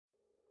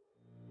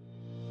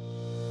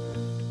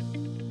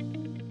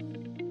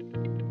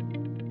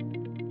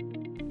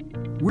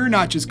We're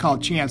not just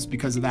called champs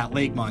because of that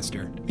lake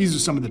monster. These are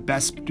some of the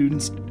best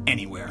students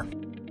anywhere.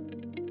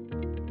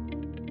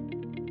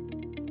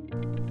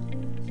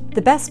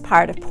 The best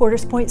part of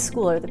Porters Point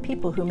School are the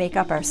people who make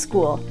up our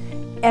school.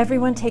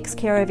 Everyone takes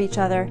care of each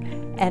other,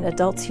 and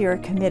adults here are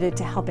committed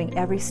to helping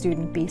every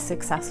student be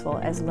successful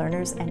as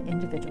learners and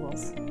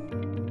individuals.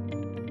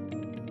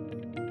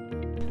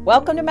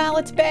 Welcome to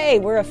Mallett's Bay.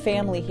 We're a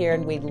family here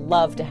and we'd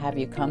love to have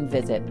you come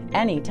visit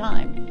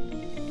anytime.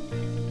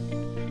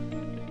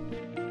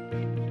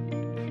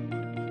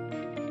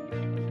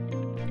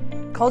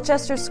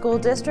 Colchester School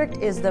District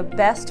is the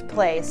best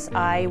place.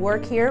 I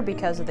work here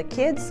because of the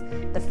kids,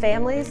 the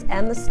families,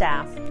 and the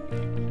staff.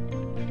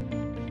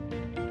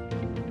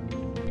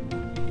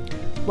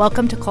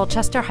 Welcome to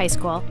Colchester High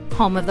School,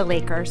 home of the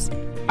Lakers.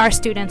 Our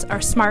students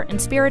are smart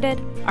and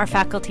spirited, our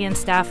faculty and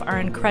staff are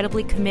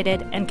incredibly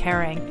committed and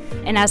caring,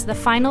 and as the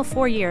final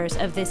 4 years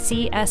of the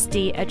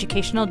CSD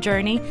educational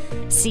journey,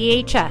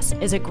 CHS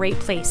is a great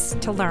place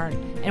to learn,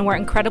 and we're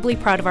incredibly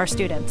proud of our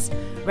students,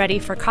 ready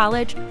for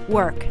college,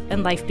 work,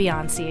 and life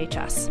beyond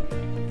CHS.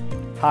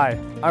 Hi,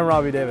 I'm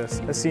Robbie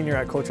Davis, a senior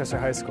at Colchester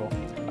High School.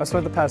 I've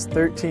spent the past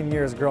 13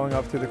 years growing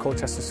up through the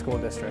Colchester School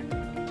District.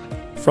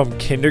 From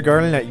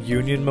kindergarten at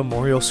Union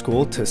Memorial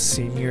School to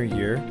senior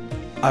year,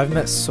 I've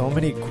met so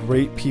many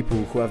great people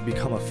who have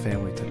become a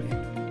family to me.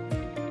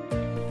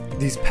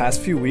 These past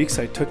few weeks,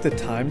 I took the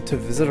time to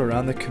visit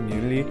around the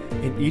community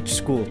in each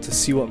school to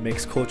see what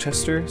makes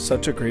Colchester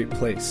such a great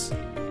place.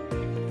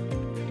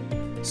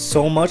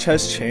 So much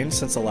has changed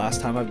since the last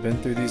time I've been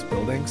through these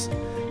buildings.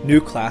 New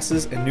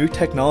classes and new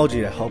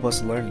technology to help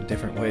us learn in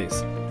different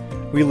ways.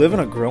 We live in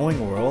a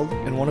growing world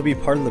and want to be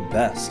part of the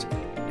best,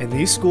 and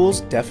these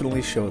schools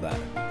definitely show that.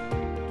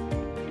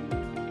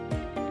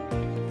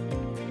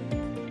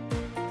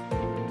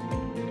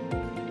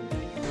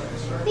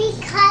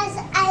 Because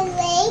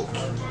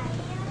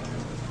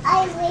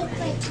I like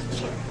my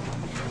teacher.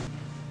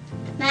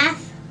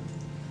 Math.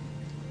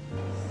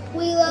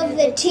 We love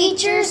the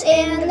teachers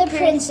and the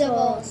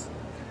principals.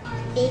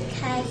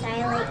 Because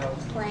I like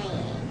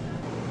playing.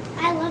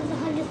 I love the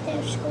 100th day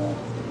of school.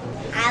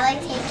 I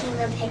like taking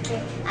a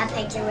picture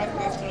with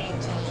Mr.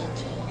 and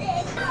JJ.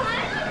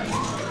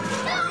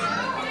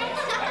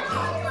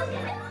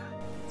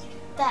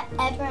 That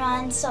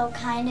everyone's so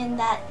kind and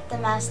that the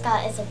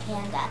mascot is a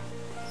panda.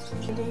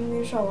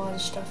 There's a lot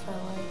of stuff I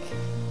like.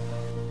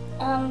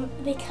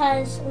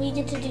 Because we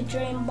get to do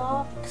dream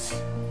box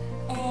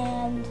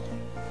and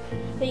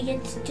we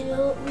get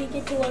to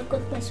work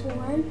with Miss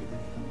Warren.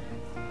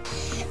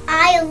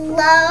 I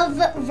love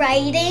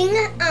writing,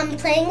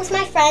 playing with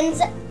my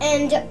friends,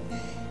 and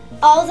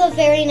all the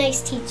very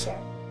nice teachers.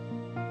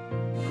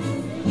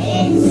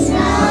 It's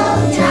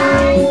snow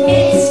time,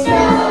 it's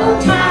snow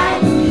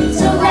time,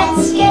 so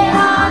let's get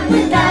on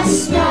with the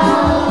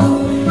snow.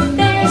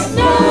 There's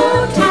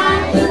no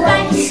time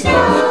like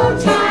snow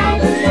time,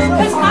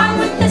 'cause On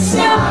With the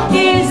Snow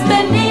is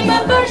the name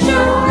of our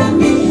show.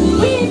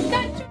 We've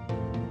got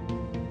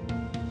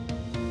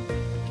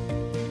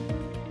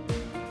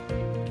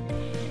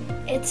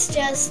It's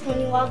just when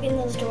you walk in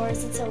those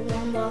doors, it's so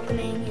warm,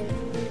 welcoming, and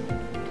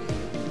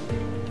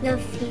the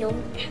field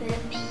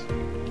trips.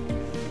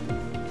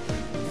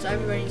 So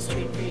everybody's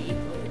treated pretty equally.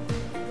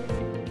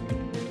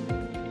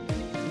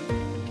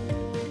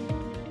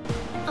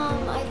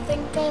 I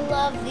think I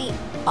love the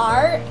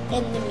art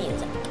and the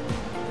music.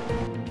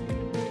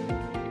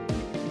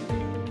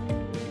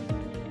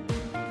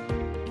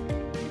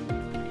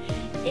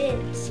 It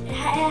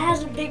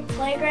has a big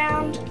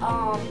playground,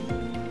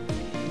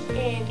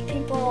 and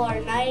people are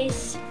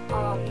nice,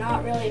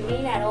 not really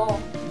mean at all.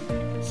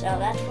 So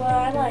that's what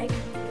I like.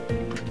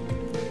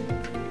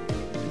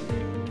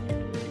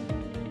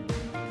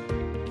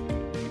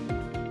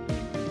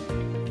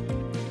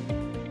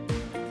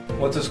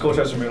 What does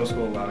Colchester Middle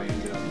School allow you to do?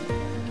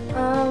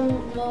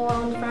 Well,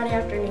 on Friday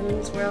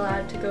afternoons, we're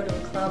allowed to go to a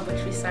club,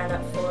 which we sign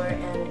up for,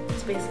 and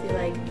it's basically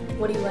like,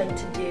 what do you like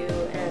to do,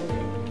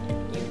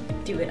 and you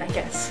do it, I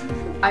guess.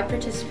 I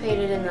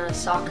participated in the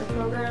soccer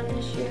program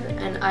this year,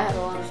 and I had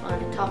a lot of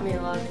fun. It taught me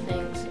a lot of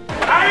things.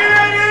 Are you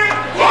ready?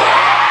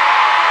 Yeah!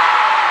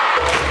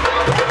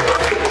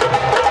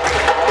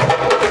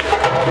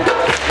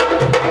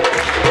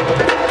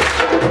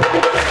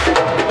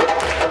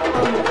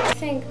 I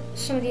think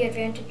some of the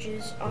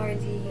advantages are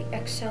the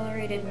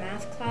accelerated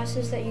math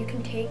classes that you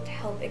can take to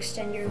help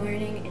extend your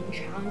learning and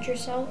challenge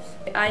yourself.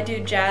 I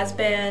do jazz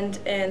band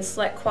and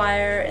select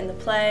choir in the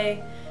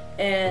play,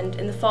 and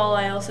in the fall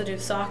I also do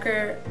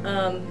soccer,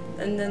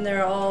 and then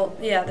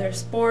there's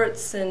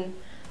sports, and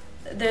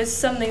there's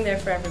something there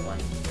for everyone.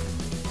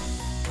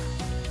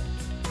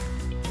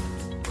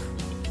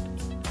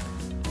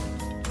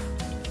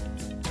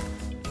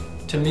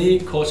 To me,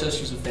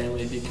 Colchester's a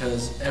family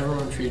because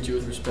everyone treats you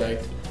with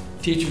respect.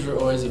 Teachers are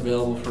always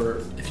available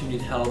for if you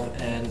need help,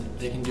 and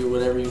they can do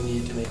whatever you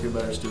need to make you a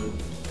better student.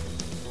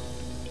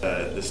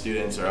 The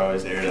students are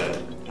always there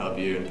to help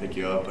you and pick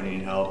you up when you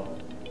need help.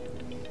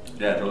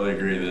 Yeah, I totally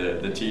agree.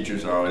 The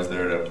teachers are always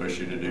there to push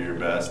you to do your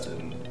best,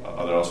 and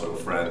they're also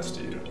friends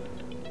to you.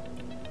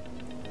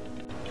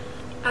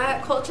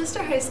 At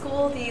Colchester High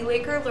School, the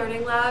Laker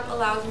Learning Lab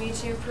allows me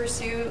to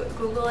pursue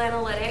Google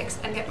Analytics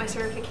and get my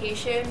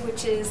certification,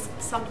 which is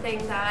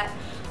something that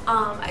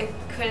I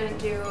couldn't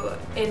do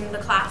in the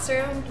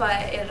classroom,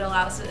 but it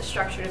allows a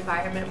structured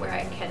environment where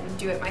I can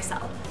do it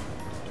myself.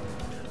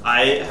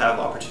 I have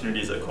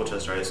opportunities at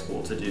Colchester High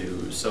School to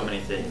do so many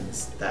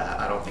things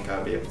that I don't think I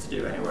would be able to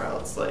do anywhere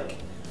else. Like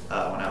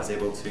when I was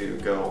able to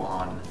go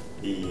on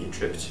the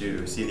trip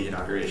to see the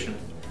inauguration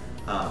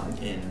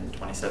in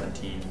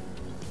 2017,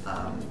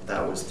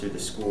 that was through the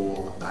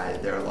school.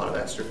 There are a lot of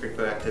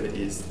extracurricular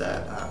activities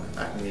that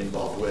I can be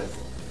involved with,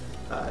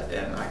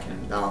 and I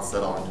can balance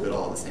that all and do it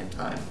all at the same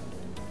time.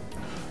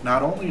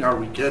 Not only are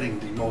we getting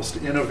the most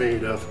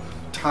innovative,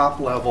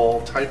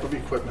 top-level type of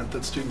equipment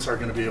that students are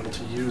going to be able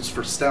to use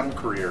for STEM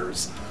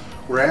careers,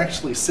 we're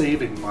actually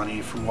saving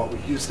money from what we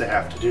used to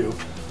have to do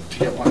to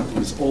get one of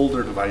these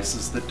older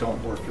devices that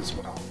don't work as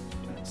well.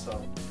 And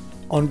so,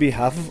 on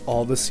behalf of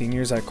all the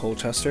seniors at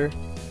Colchester,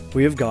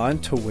 we have gotten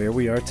to where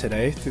we are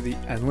today through the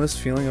endless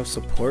feeling of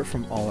support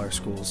from all our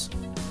schools.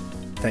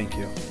 Thank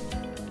you.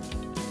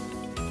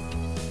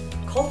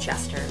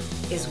 Colchester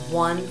is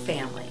one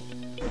family.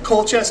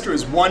 Colchester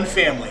is one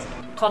family.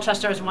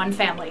 Colchester is one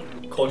family.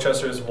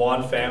 Colchester is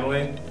one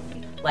family.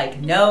 Like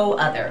no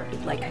other.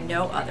 Like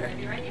no other.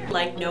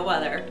 Like no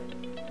other.